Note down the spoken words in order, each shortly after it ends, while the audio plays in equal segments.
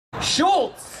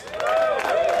Shoalts!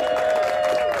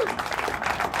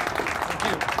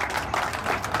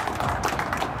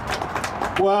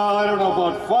 Well, I don't know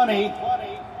about funny.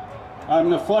 I'm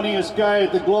the funniest guy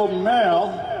at the Globe and Mail.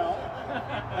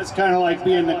 That's kind of like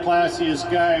being the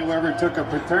classiest guy who ever took a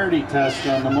paternity test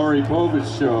on the Maury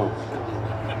Povich show.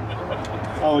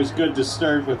 Always good to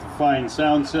start with a fine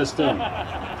sound system.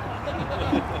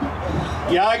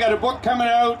 Yeah, I got a book coming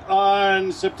out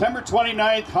on September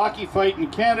 29th, Hockey Fight in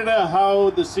Canada,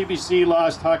 how the CBC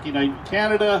lost Hockey Night in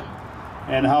Canada,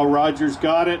 and how Rogers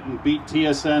got it and beat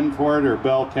TSN for it, or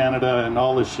Bell Canada, and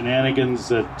all the shenanigans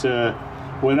that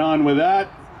went on with that.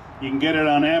 You can get it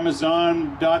on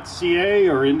Amazon.ca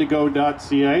or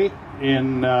Indigo.ca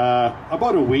in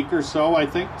about a week or so, I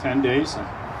think, 10 days.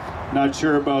 I'm not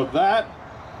sure about that.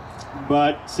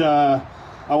 But I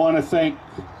want to thank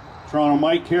Toronto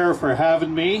Mike here for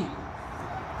having me.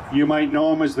 You might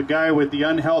know him as the guy with the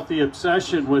unhealthy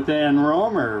obsession with Ann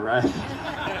Romer, right? It's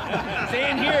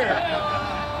Ann here.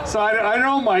 So I don't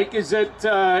know, Mike. Is it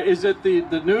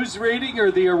the news reading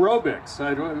or the aerobics?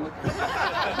 I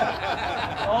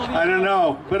don't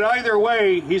know. But either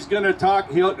way, he's going to talk.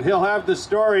 He'll have the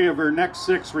story of her next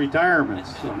 6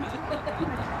 retirements. So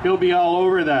he'll be all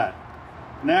over that.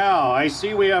 Now, I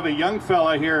see we have a young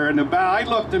fella here in the back. I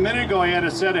looked a minute ago, he had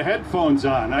a set of headphones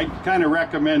on. I kind of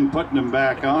recommend putting them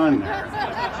back on there.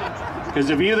 Because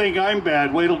if you think I'm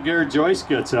bad, wait till Garrett Joyce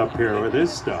gets up here with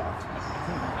his stuff.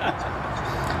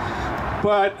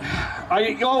 But,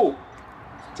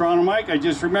 Toronto Mike, I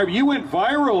just remember, you went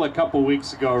viral a couple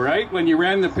weeks ago, right? When you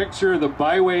ran the picture of the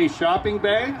Byway shopping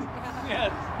bag?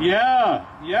 Yes.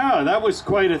 Yeah, that was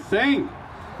quite a thing.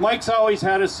 Mike's always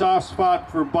had a soft spot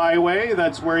for Byway.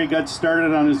 That's where he got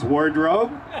started on his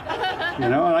wardrobe. You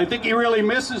know, and I think he really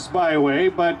misses Byway,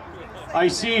 but I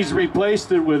see he's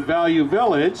replaced it with Value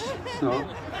Village. So.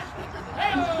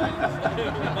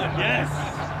 Yes.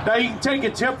 Now you can take a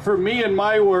tip from me and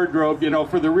my wardrobe, you know,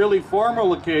 for the really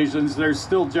formal occasions, there's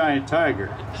still Giant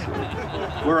Tiger. So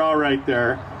we're all right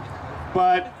there.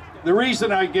 But the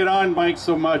reason I get on Mike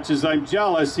so much is I'm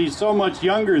jealous. He's so much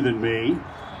younger than me.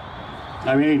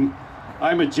 I mean,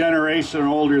 I'm a generation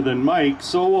older than Mike,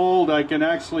 so old I can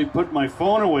actually put my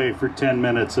phone away for 10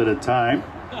 minutes at a time.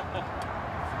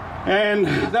 And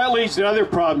that leads to other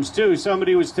problems too.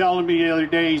 Somebody was telling me the other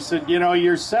day, he said, you know,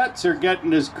 your sets are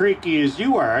getting as creaky as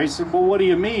you are. I said, well, what do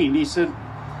you mean? He said,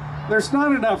 there's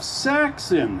not enough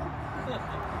sex in them.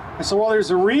 I said, well,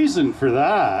 there's a reason for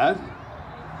that.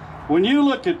 When you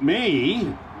look at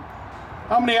me,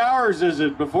 how many hours is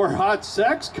it before hot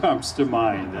sex comes to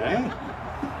mind, eh?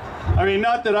 I mean,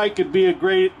 not that I could be a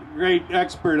great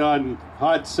expert on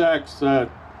hot sex.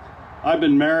 I've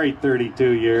been married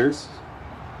 32 years.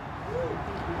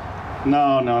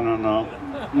 No.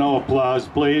 No applause,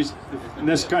 please. In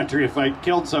this country, if I'd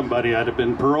killed somebody, I'd have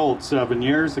been paroled 7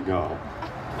 years ago.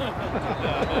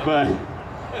 But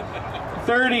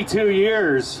 32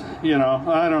 years, you know,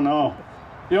 I don't know.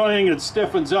 The only thing that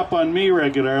stiffens up on me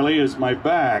regularly is my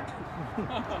back.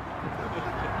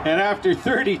 And after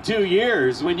 32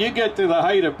 years, when you get to the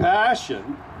height of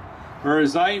passion, or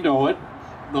as I know it,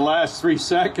 the last 3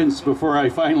 seconds before I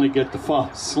finally get to fall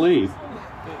asleep,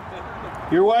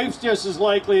 your wife's just as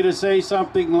likely to say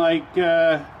something like,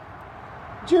 do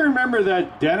you remember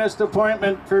that dentist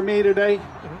appointment for me today?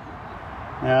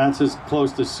 Yeah, that's as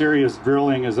close to serious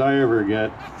drilling as I ever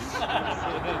get.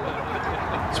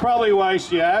 It's probably why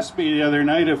she asked me the other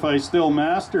night if I still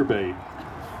masturbate.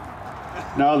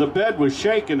 Now, the bed was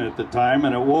shaking at the time,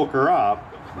 and it woke her up.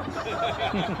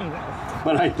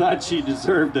 But I thought she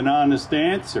deserved an honest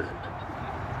answer.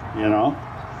 You know?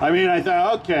 I mean, I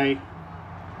thought, okay,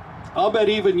 I'll bet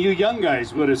even you young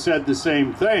guys would have said the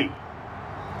same thing.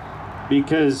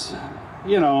 Because,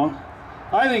 you know,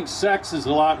 I think sex is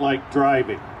a lot like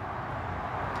driving.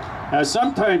 Now,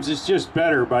 sometimes it's just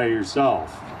better by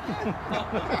yourself.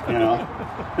 You know?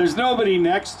 There's nobody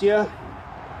next to you,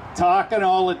 talking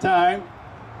all the time,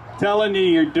 telling you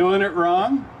you're doing it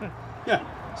wrong. Yeah,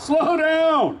 slow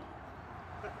down.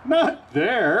 Not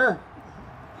there.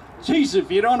 Geez,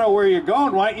 if you don't know where you're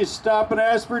going, why don't you stop and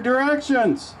ask for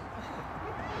directions?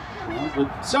 You know,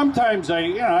 but sometimes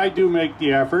I do make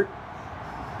the effort.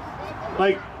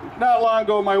 Like, not long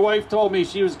ago, my wife told me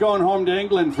she was going home to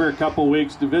England for a couple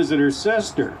weeks to visit her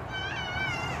sister.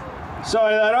 So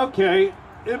I thought, okay,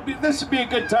 this would be a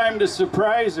good time to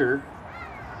surprise her.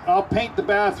 I'll paint the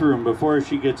bathroom before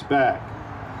she gets back.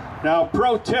 Now,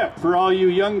 pro tip for all you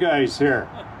young guys here.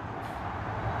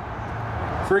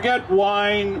 Forget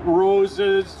wine,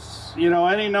 roses, you know,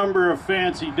 any number of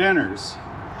fancy dinners.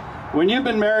 When you've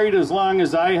been married as long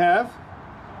as I have,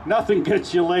 nothing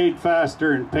gets you laid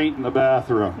faster than painting the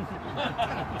bathroom.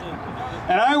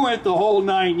 And I went the whole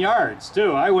 9 yards,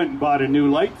 too. I went and bought a new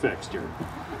light fixture.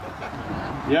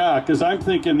 Yeah, because I'm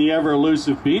thinking the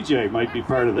ever-elusive BJ might be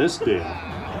part of this deal.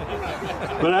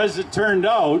 But as it turned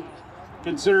out,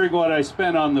 considering what I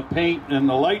spent on the paint and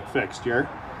the light fixture,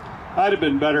 I'd have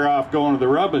been better off going to the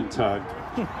rub and tug.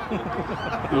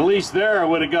 At least there I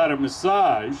would have got a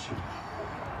massage.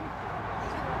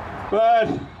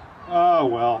 But, oh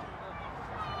well.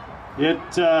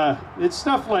 It's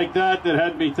stuff like that that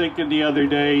had me thinking the other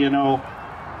day, you know,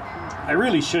 I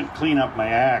really should clean up my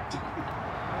act.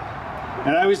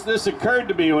 And this occurred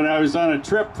to me when I was on a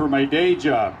trip for my day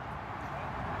job.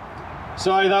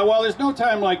 So I thought, well, there's no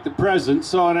time like the present.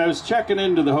 So when I was checking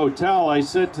into the hotel, I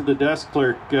said to the desk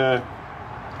clerk,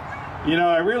 you know,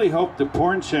 I really hope the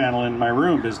porn channel in my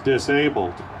room is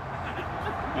disabled.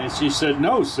 And she said,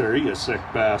 no, sir, you sick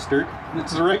bastard.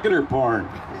 It's the regular porn.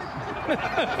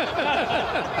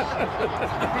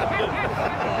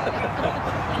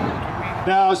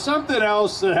 Now, something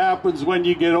else that happens when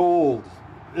you get old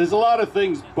is a lot of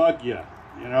things bug you.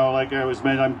 You know, like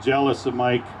I'm jealous of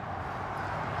Mike.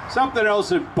 Something else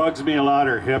that bugs me a lot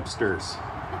are hipsters.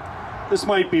 This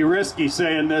might be risky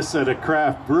saying this at a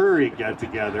craft brewery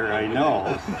get-together, I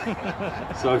know.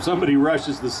 So if somebody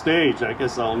rushes the stage, I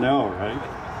guess I'll know, right?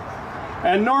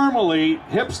 And normally,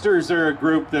 hipsters are a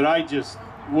group that I just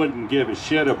wouldn't give a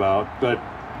shit about, but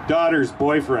daughter's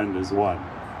boyfriend is one.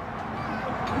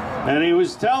 And he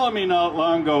was telling me not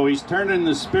long ago he's turning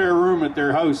the spare room at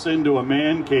their house into a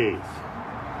man cave.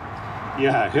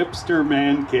 Yeah, hipster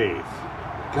man cave.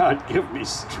 God give me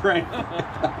strength.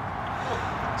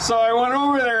 So I went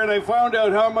over there and I found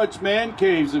out how much man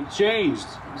caves have changed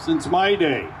since my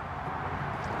day.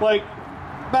 Like,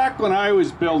 back when I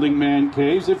was building man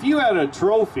caves, if you had a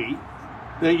trophy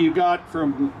that you got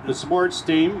from the sports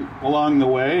team along the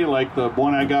way, like the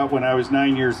one I got when I was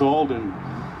 9 years old and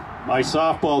my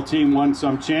softball team won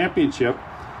some championship,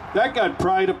 that got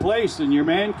pride of place in your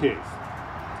man cave.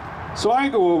 So I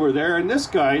go over there and this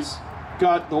guy's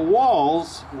got the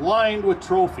walls lined with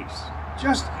trophies.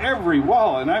 Just every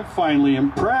wall, and I'm finally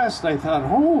impressed. I thought,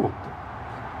 oh,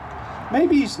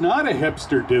 maybe he's not a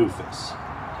hipster doofus.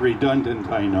 Redundant,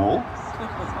 I know.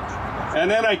 And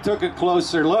then I took a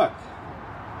closer look.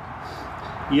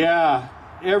 Yeah,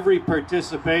 every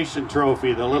participation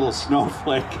trophy the little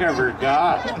snowflake ever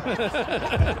got.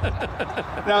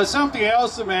 Now, something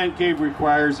else a man cave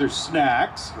requires are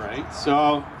snacks, right?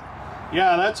 So,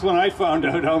 yeah, that's when I found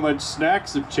out how much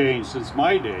snacks have changed since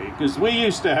my day, because we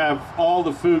used to have all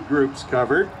the food groups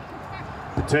covered.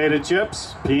 Potato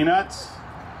chips, peanuts,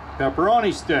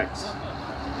 pepperoni sticks.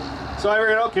 So I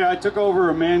figured, okay, I took over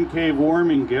a man cave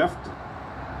warming gift,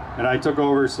 and I took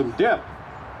over some dip.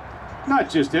 Not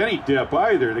just any dip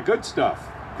either, the good stuff.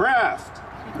 Kraft,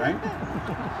 right?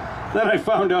 Then I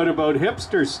found out about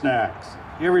hipster snacks.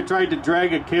 You ever tried to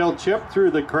drag a kale chip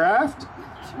through the Kraft?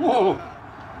 Whoa,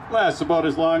 lasts about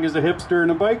as long as a hipster in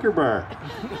a biker bar.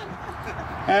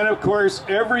 And of course,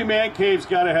 every man cave's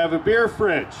got to have a beer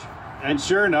fridge. And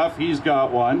sure enough, he's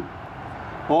got one.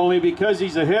 Only because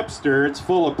he's a hipster, it's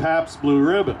full of Pabst Blue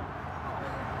Ribbon.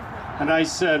 And I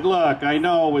said, look, I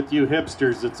know with you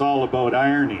hipsters it's all about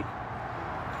irony,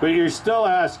 but you're still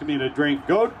asking me to drink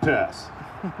goat piss.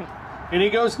 And he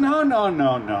goes,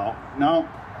 no.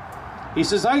 He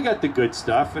says, I got the good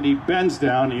stuff. And he bends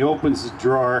down, he opens his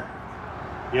drawer.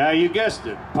 Yeah, you guessed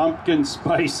it, pumpkin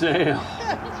spice ale.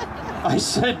 I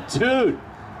said, dude,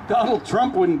 Donald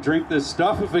Trump wouldn't drink this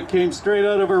stuff if it came straight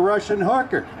out of a Russian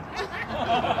hooker.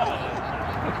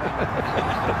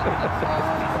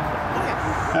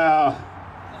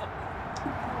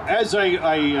 As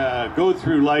I go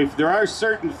through life, there are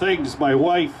certain things my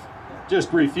wife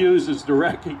just refuses to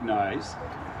recognize,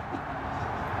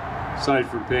 aside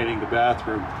from painting the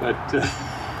bathroom. But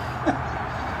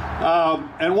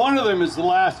and one of them is the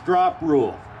last drop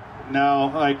rule.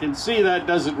 Now, I can see that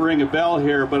doesn't ring a bell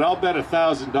here, but I'll bet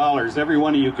 $1,000 every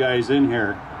one of you guys in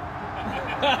here.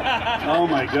 Oh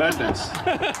my goodness.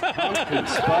 Pumpkin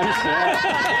spice ale.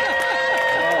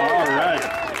 Oh, all right.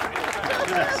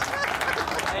 Yes.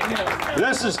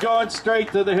 This is going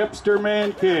straight to the hipster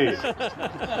man cave.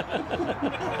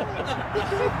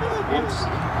 Oops.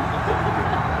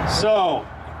 So,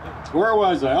 where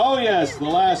was I? Oh yes, the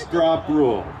last drop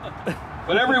rule.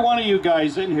 But every one of you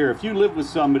guys in here, if you live with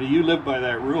somebody, you live by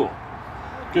that rule.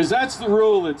 Because that's the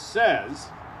rule that says,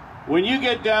 when you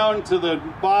get down to the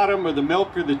bottom of the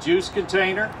milk or the juice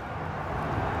container,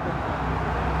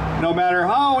 no matter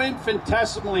how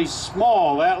infinitesimally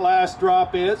small that last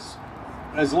drop is,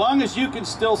 as long as you can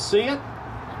still see it,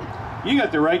 You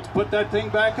got the right to put that thing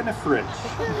back in the fridge.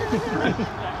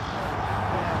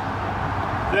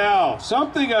 Now,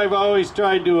 something I've always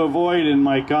tried to avoid in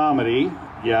my comedy,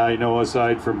 yeah, I know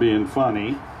aside from being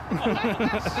funny,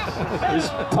 is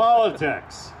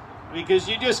politics. Because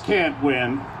you just can't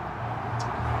win.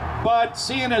 But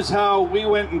seeing as how we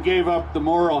went and gave up the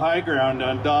moral high ground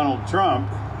on Donald Trump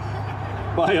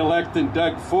by electing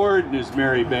Doug Ford and his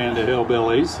merry band of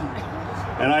hillbillies,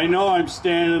 and I know I'm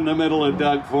standing in the middle of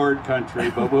Doug Ford country,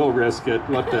 but we'll risk it.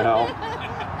 What the hell?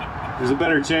 There's a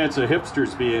better chance of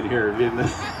hipsters being here.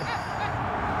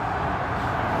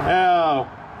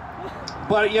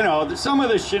 But, you know, some of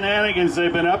the shenanigans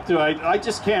they've been up to, I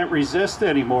just can't resist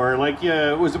anymore. Like,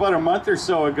 it was about a month or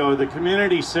so ago, the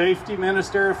community safety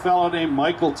minister, a fellow named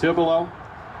Michael Tibilow,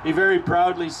 he very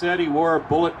proudly said he wore a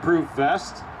bulletproof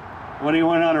vest when he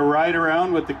went on a ride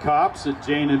around with the cops at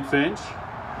Jane and Finch.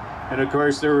 And of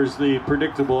course, there was the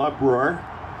predictable uproar.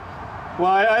 Well,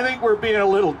 I think we're being a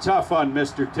little tough on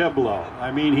Mr. Tibilow.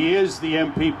 I mean, he is the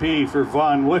MPP for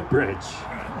Vaughan Woodbridge.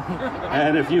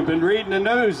 And if you've been reading the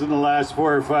news in the last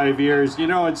 4 or 5 years, you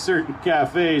know, in certain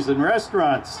cafes and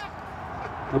restaurants,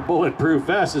 a bulletproof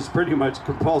vest is pretty much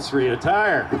compulsory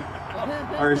attire.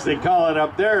 Or as they call it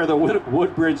up there, the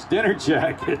Woodbridge dinner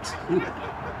jacket.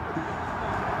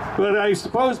 But I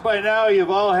suppose by now you've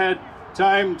all had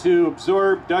time to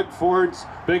absorb Doug Ford's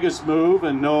biggest move,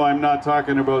 and no, I'm not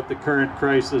talking about the current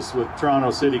crisis with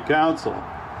Toronto City Council.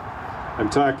 I'm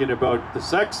talking about the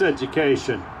sex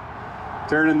education.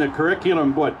 Turning the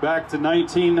curriculum, back to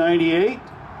 1998?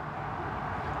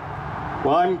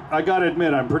 Well, I gotta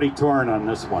admit, I'm pretty torn on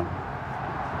this one.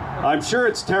 I'm sure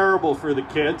it's terrible for the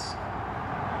kids.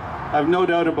 I've no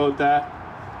doubt about that.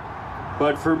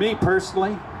 But for me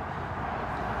personally,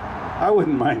 I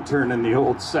wouldn't mind turning the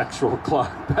old sexual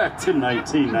clock back to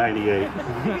 1998.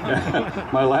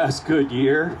 My last good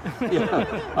year. Yeah.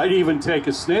 I'd even take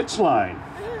a snitch line.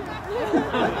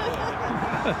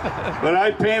 But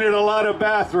I painted a lot of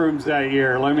bathrooms that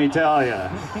year, let me tell you.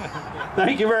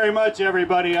 Thank you very much,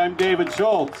 everybody. I'm David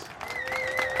Shoalts.